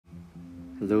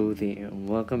Hello there, and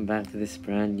welcome back to this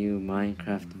brand new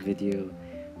Minecraft video,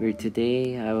 where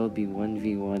today I will be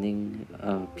 1v1ing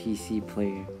a PC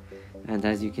player. And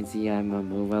as you can see, I'm a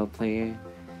mobile player.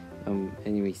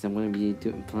 Anyways, I'm gonna be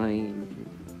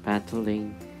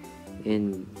battling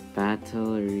in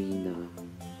Battle Arena.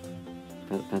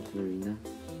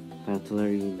 Battle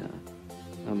Arena.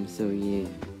 So yeah.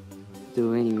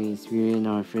 So anyways, we're in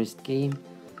our first game.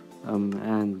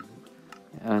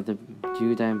 And the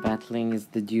dude I'm battling is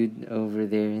the dude over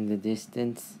there in the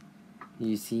distance.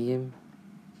 You see him?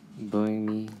 Bowing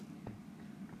me.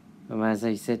 As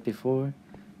I said before,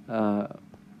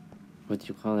 what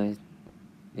you call it?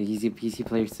 He's a PC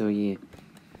player, so yeah.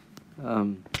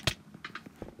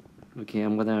 Okay,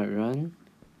 I'm gonna run,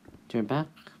 turn back,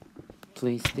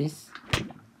 place this.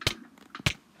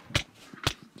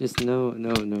 Just no,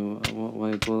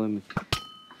 why bully me?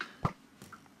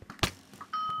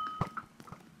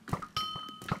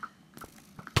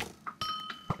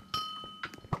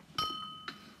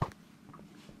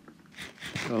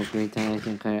 Oh, great, I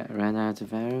think I ran out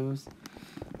of arrows.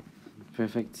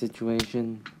 Perfect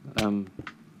situation. You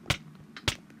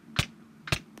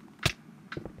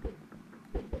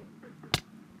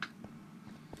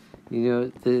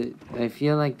know, I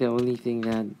feel like the only thing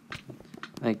that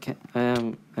I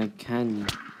can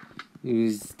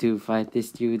use to fight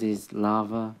this dude is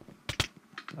lava.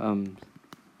 Oh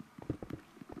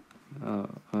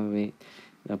wait.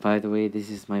 By the way, this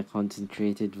is my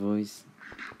concentrated voice.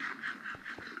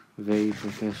 Very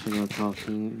professional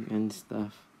talking and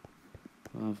stuff.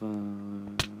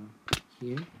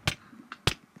 Here.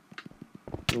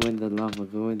 Go in the lava.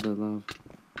 Go in the lava.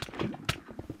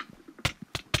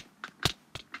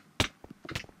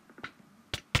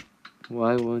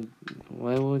 Why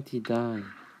won't he die?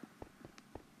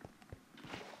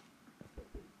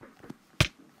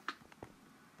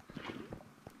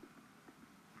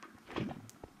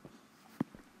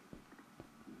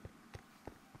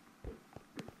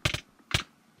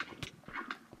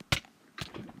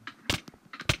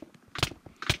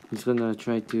 He's gonna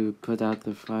try to put out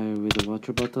the fire with a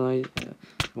water bottle.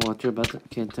 Water bottle?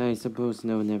 Can't I suppose?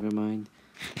 No, never mind.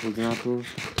 Golden apple.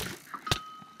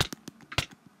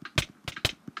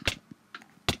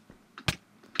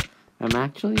 I'm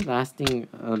actually lasting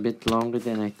a bit longer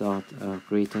than I thought.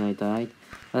 Great, and I died.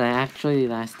 But I actually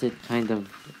lasted kind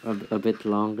of a bit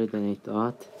longer than I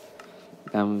thought.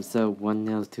 So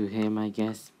 1-0 to him, I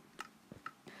guess.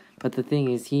 But the thing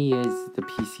is, he is the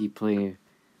PC player.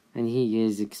 And he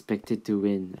is expected to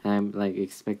win. I'm like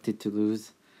expected to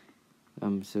lose.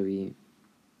 So he...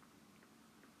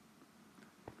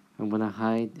 I'm gonna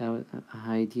hide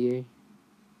here.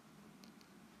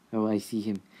 Oh, I see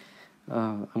him.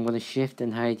 I'm gonna shift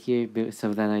and hide here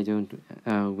so that I don't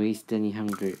waste any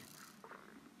hunger,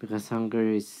 because hunger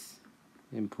is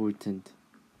important.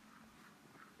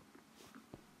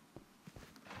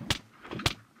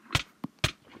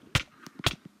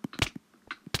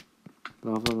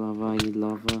 Lava, I need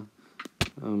lava.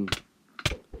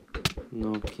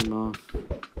 Knock him off.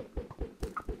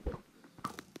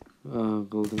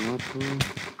 Golden apple.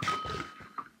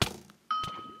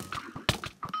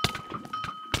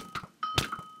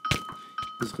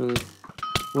 He's gonna...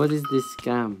 What is this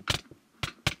scam?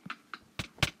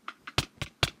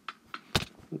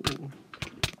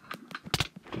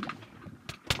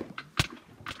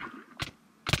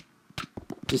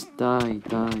 Just die.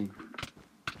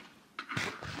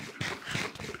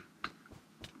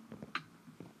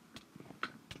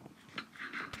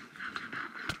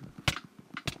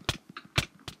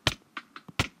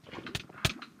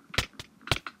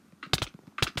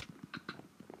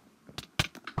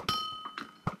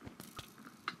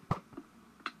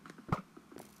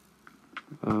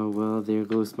 Well, there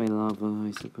goes my lava,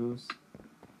 I suppose.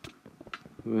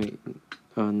 Wait,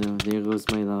 oh no, there goes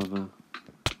my lava.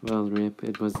 Well, rip,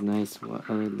 it was nice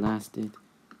while it lasted.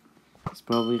 It's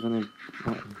probably gonna...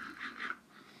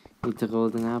 Eat the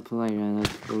golden apple, I ran out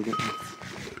of golden apples.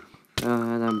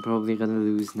 And I'm probably gonna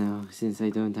lose now, since I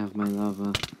don't have my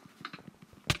lava.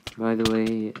 By the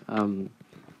way,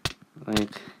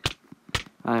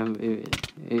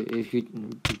 if you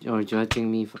are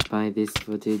judging me by this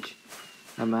footage,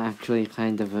 I'm actually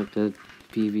kind of a good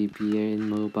PvPer in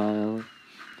mobile.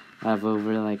 I have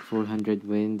over like 400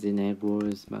 wins in Egg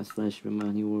Wars /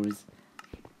 Money Wars.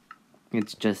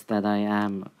 It's just that I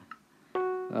am...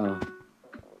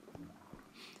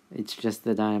 It's just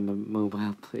that I am a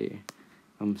mobile player.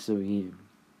 So here.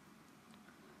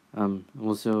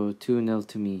 Also 2-0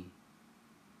 to me.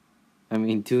 I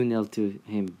mean 2-0 to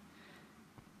him.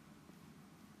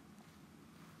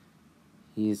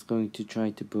 He is going to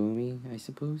try to bow me, I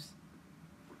suppose.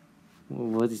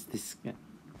 What is this scam?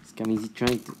 Is he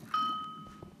trying to...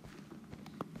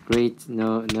 Great,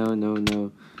 no.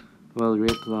 Well,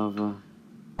 rip lava.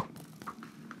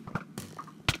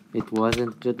 It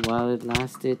wasn't good while it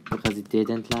lasted, because it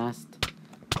didn't last.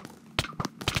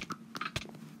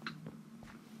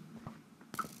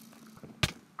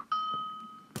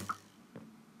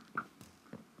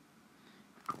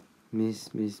 Miss.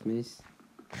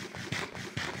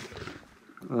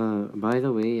 By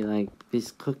the way, like,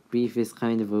 this cooked beef is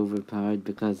kind of overpowered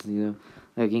because, you know,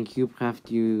 like in CubeCraft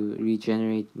you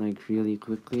regenerate, like, really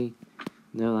quickly.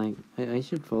 No, like, I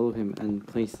should follow him and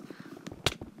place,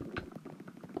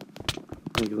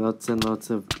 like, lots and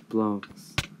lots of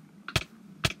blocks.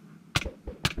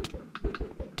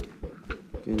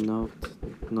 Okay, knocked.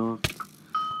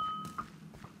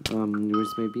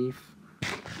 Where's my beef?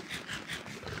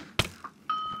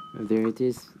 Oh, there it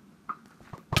is.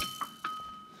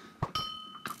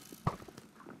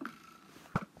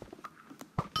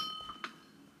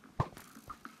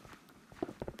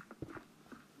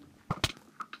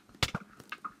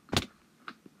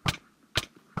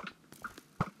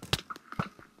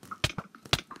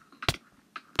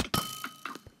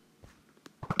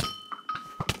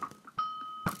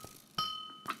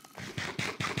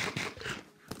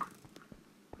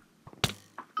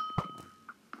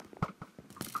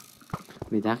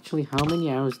 Wait, actually, how many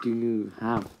arrows do you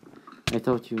have? I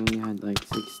thought you only had like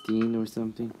 16 or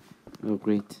something. Oh,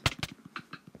 great.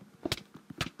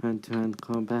 Hand-to-hand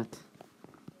combat.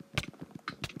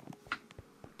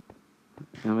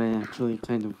 Am I actually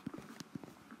kind of...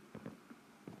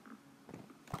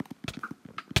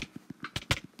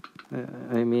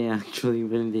 I may actually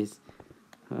win this.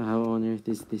 How on earth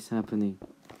is this happening?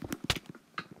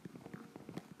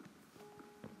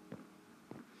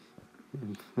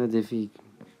 But if he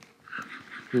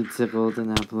eats a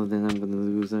golden apple, then I'm gonna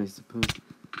lose, I suppose.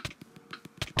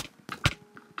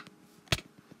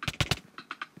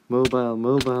 Mobile.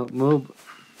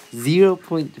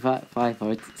 0.5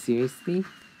 hearts.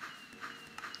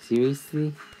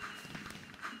 Seriously?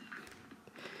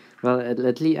 Well,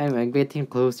 at least I'm getting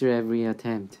closer every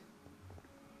attempt.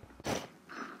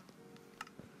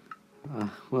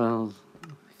 Well,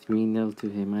 3-0 to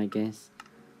him, I guess.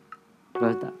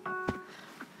 But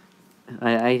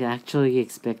I actually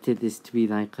expected this to be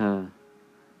like a,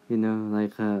 you know,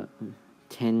 like a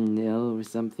 10-0 or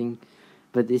something.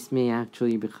 But this may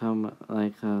actually become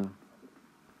like a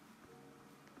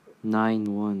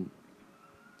 9-1.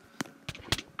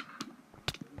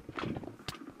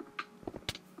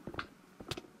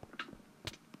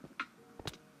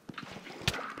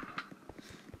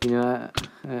 You know,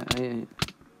 I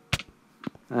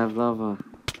have lava.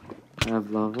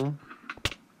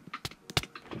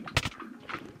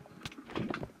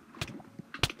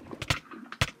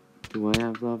 Do I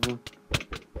have lava?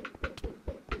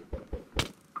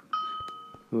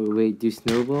 Oh, wait, do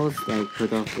snowballs like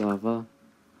put off lava?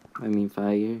 I mean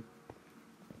fire?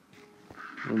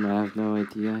 I have no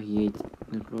idea. He ate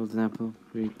the golden apple.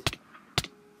 Great.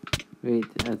 Wait,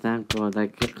 thank God, I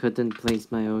couldn't place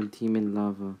my own team in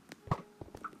lava.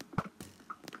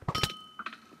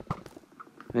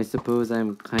 I suppose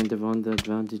I'm kind of on the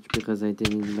advantage because I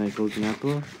didn't eat my golden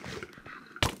apple.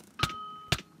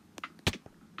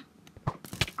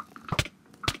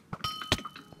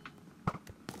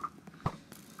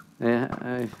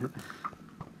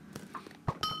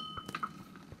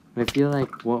 I feel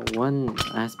like one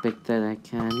aspect that I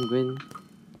can win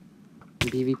in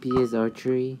PvP is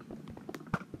archery,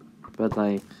 but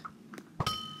like,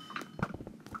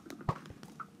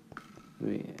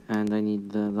 wait, and I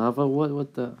need the lava.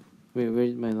 What the? Wait, where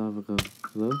did my lava go?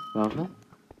 Hello, lava?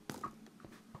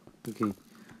 Okay,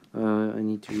 I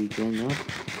need to regen up.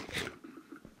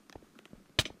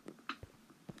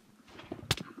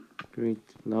 Great,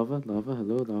 lava,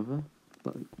 hello, lava.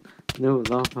 No,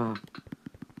 lava.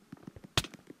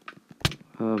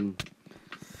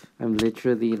 I'm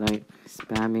literally like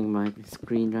spamming my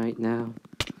screen right now.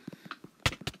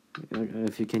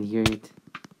 If you can hear it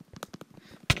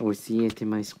or see it in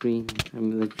my screen,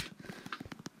 I'm literally...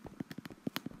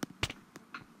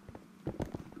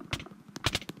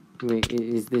 Wait,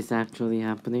 is this actually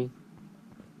happening?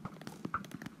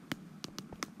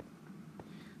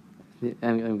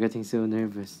 I'm getting so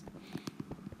nervous.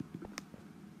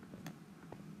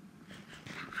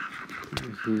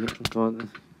 God.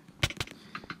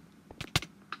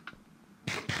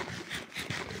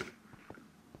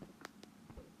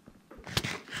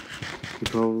 He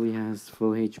probably has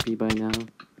full HP by now.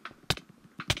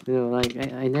 You know, like,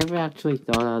 I never actually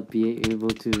thought I'd be able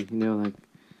to, you know, like,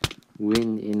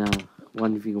 win in a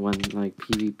 1v1, like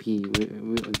PvP,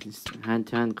 with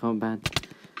hand-to-hand combat.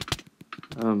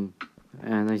 And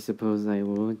I suppose I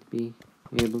won't be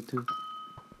able to.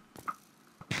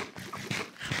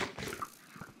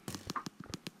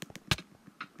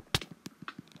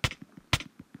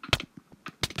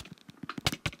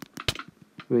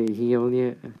 Wait, he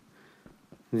only...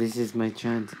 this is my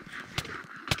chance.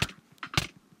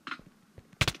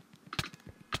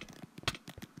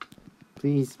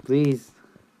 Please, please.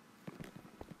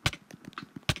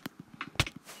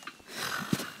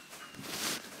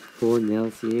 Poor Nell,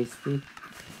 seriously?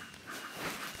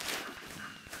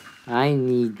 I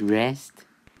need rest.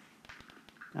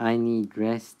 I need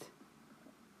rest.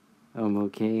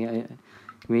 Okay.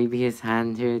 Maybe his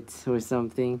hand hurts or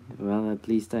something. Well, at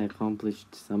least I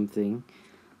accomplished something.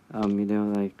 You know,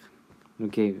 like...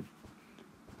 okay.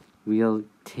 We'll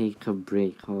take a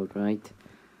break, alright?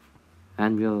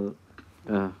 And we'll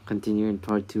continue in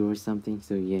part 2 or something.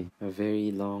 So yeah, a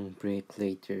very long break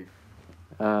later.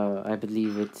 I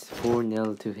believe it's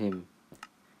 4-0 to him.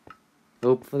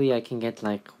 Hopefully I can get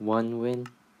like 1 win.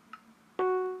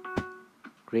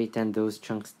 Great, and those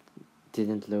chunks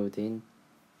didn't load in.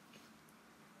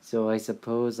 So I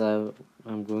suppose I'm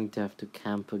going to have to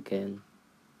camp again.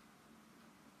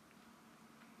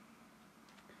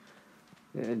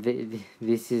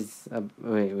 This is...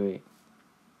 wait.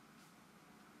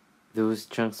 Those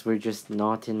chunks were just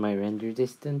not in my render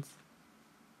distance?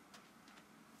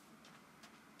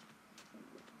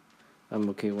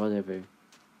 Okay, whatever.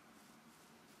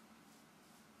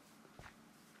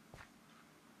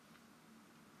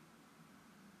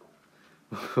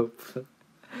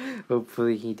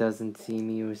 Hopefully he doesn't see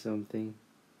me or something.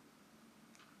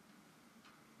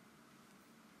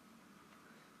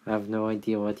 I have no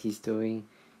idea what he's doing.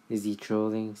 Is he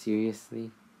trolling?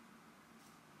 Seriously?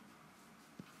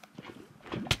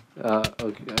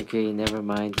 Okay, never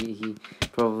mind. He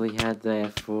probably had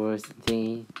the F4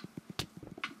 thingy.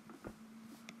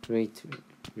 Great,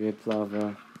 rip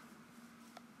lava.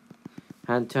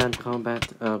 Hand-to-hand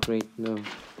combat. Oh, great, no.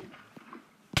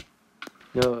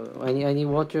 No, I need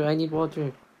water, I need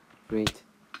water. Great,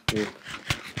 rip.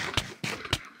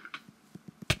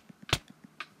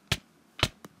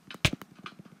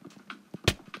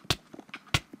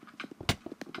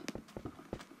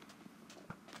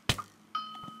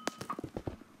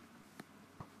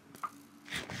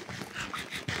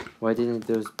 Why didn't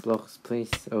those blocks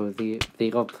place? Oh, they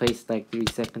got placed like 3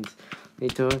 seconds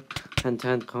later.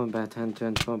 Hand-to-hand combat,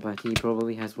 hand-to-hand combat. He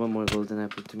probably has 1 more golden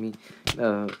apple to me,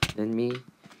 than me.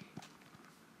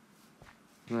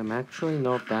 I'm actually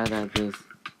not bad at this.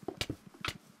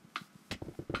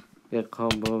 Get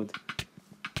comboed.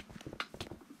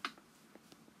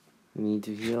 I need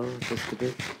to heal just a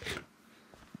bit.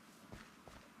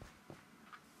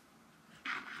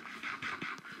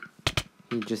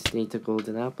 He just ate a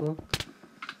golden apple,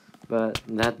 but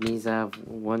that means I have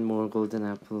 1 more golden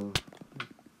apple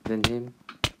than him.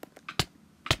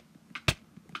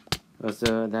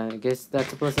 Also, I guess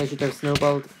that's a plus. I should have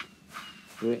snowballed.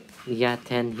 He had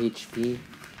 10 HP.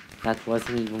 That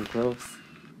wasn't even close.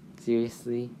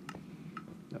 Seriously.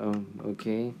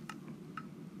 Okay.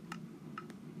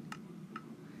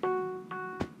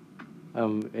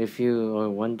 If you are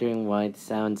wondering why the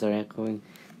sounds are echoing,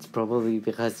 it's probably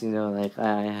because, you know, like,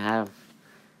 I have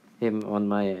him on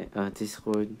my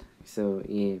Discord, so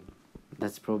yeah,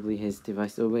 that's probably his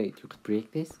device. Oh wait, you could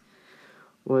break this?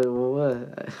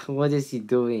 What is he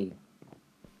doing?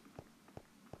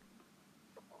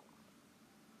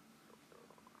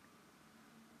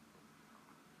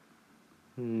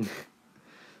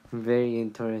 Very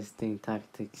interesting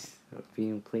tactics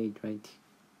being played right here.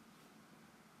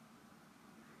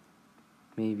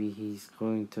 Maybe he's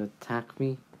going to attack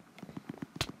me.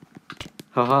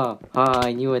 Haha,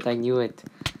 I knew it.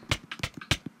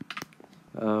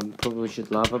 Probably should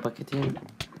lava bucket him.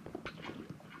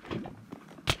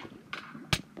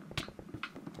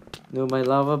 No, my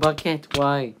lava bucket,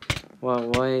 why?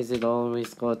 Why is it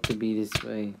always got to be this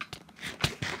way?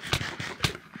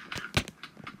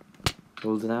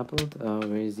 Golden apple? Oh,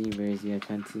 where is he? I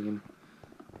can't see him.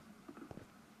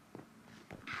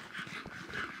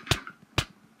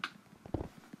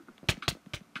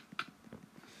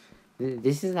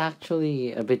 This is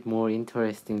actually a bit more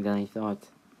interesting than I thought.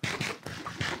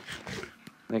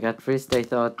 Like, at first I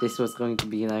thought this was going to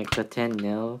be like a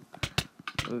 10-0,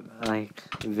 like,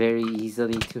 very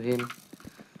easily to him,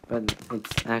 but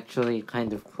it's actually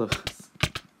kind of close.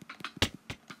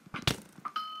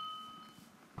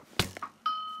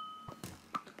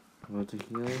 Water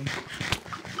healing.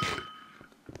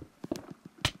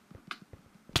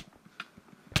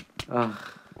 Ugh.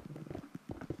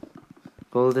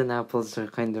 Golden apples are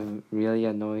kind of really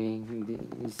annoying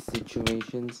in these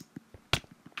situations.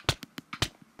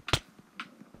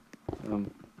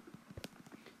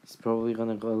 He's probably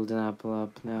gonna golden apple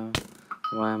up now.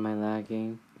 Why am I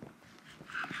lagging?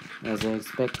 As I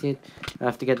expected. I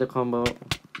have to get the combo.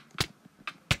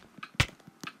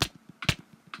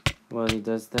 Well, he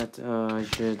does that. I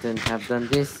shouldn't have done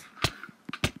this.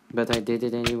 But I did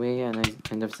it anyway, and I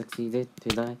kind of succeeded.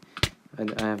 Did I?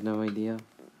 I have no idea.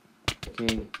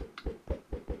 Okay.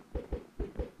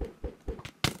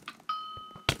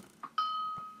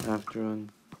 After on.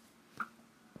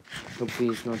 Hopefully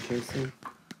he's not chasing.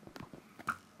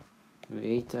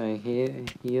 Wait, I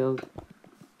healed.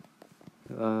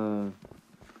 The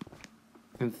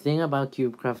thing about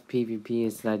CubeCraft PvP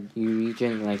is that you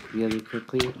regen like really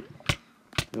quickly.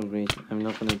 Oh great, I'm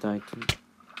not gonna die too.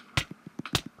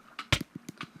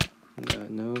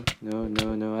 No,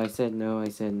 I said no, I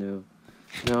said no.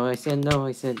 No, I said no,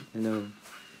 I said no.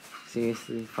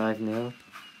 Seriously, 5-0?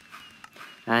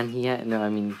 And he had, no, I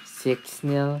mean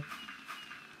 6-0?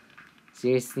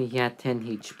 Seriously, he had 10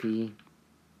 HP.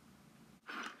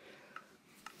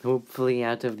 Hopefully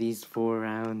out of these 4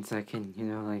 rounds I can, you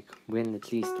know, like, win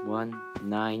at least one.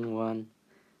 9-1.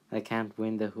 I can't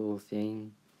win the whole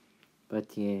thing.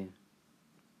 But yeah.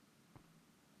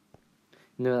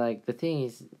 No, like, the thing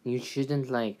is, you shouldn't,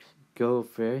 like, go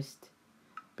first.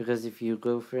 Because if you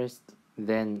go first,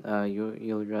 then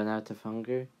you'll run out of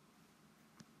hunger.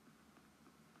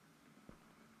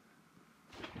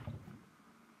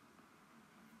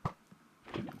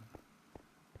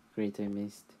 Great, I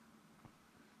missed.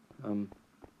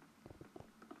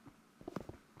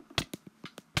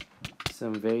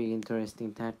 Some very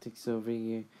interesting tactics over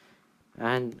here.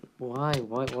 And why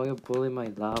you bully my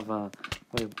lava?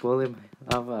 Why you bully my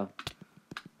lava?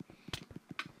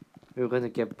 You're gonna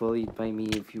get bullied by me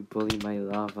if you bully my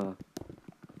lava.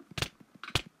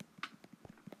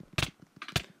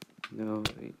 No,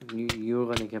 you're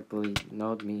gonna get bullied,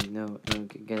 not me. No,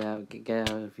 get out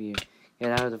of here.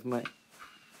 Get out of my...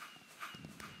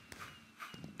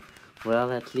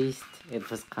 Well, at least it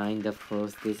was kind of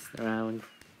close this round.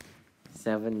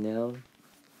 7-0.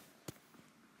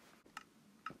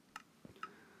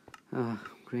 Ah,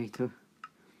 great. 3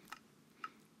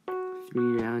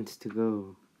 rounds to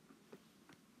go.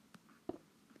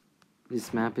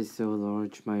 This map is so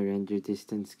large, my render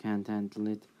distance can't handle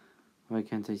it. Why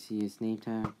can't I see his name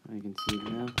tag? I can see it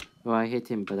now. Oh, I hit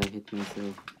him, but I hit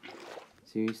myself.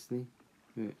 Seriously?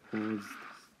 Wait, what was this?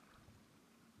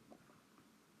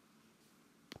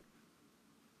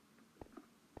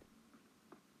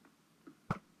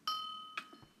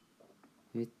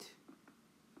 Hit.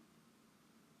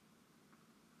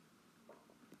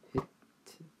 Hit.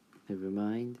 Never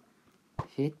mind.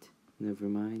 Hit. Never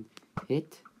mind.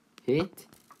 Hit. Hit.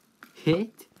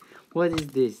 Hit. What is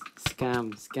this?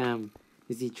 Scam. Scam.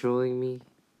 Is he trolling me?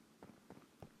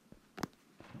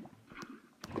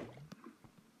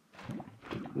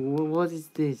 What is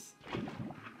this?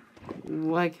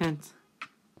 Why can't...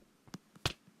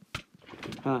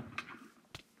 Huh.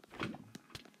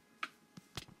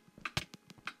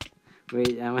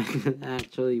 Wait, am I gonna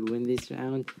actually win this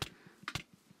round?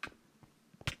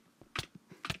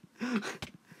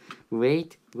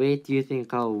 Wait, do you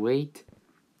think I'll wait?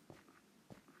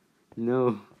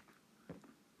 No.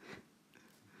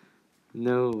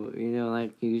 No, you know,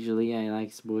 like, usually I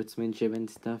like sportsmanship and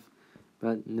stuff,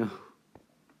 but no.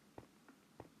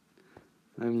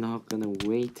 I'm not gonna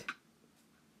wait.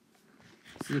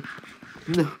 See?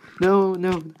 No.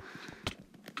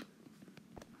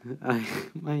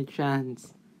 My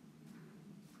chance.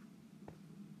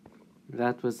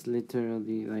 That was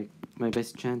literally, like, my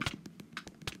best chance.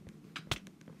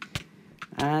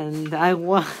 And I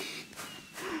won!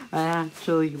 I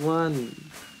actually won!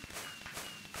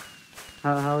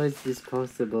 How is this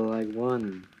possible? I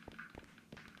won!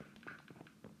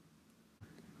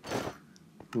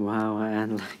 Wow,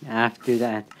 and like, after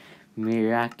that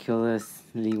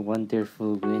miraculously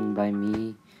wonderful win by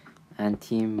me and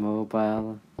Team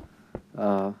Mobile,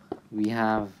 we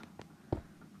have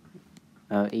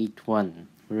 8-1.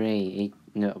 Hooray!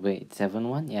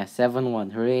 7-1? Yeah,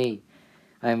 7-1. Hooray!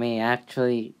 I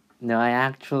actually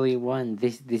won.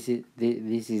 This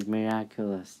is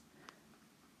miraculous.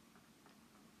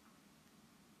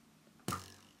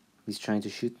 He's trying to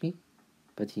shoot me,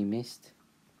 but he missed.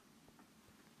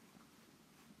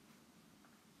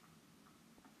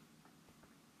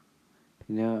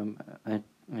 You know, I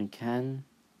can.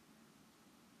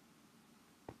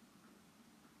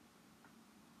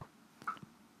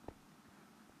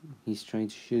 He's trying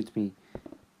to shoot me.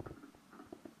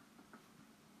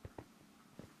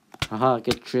 Haha,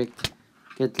 get tricked.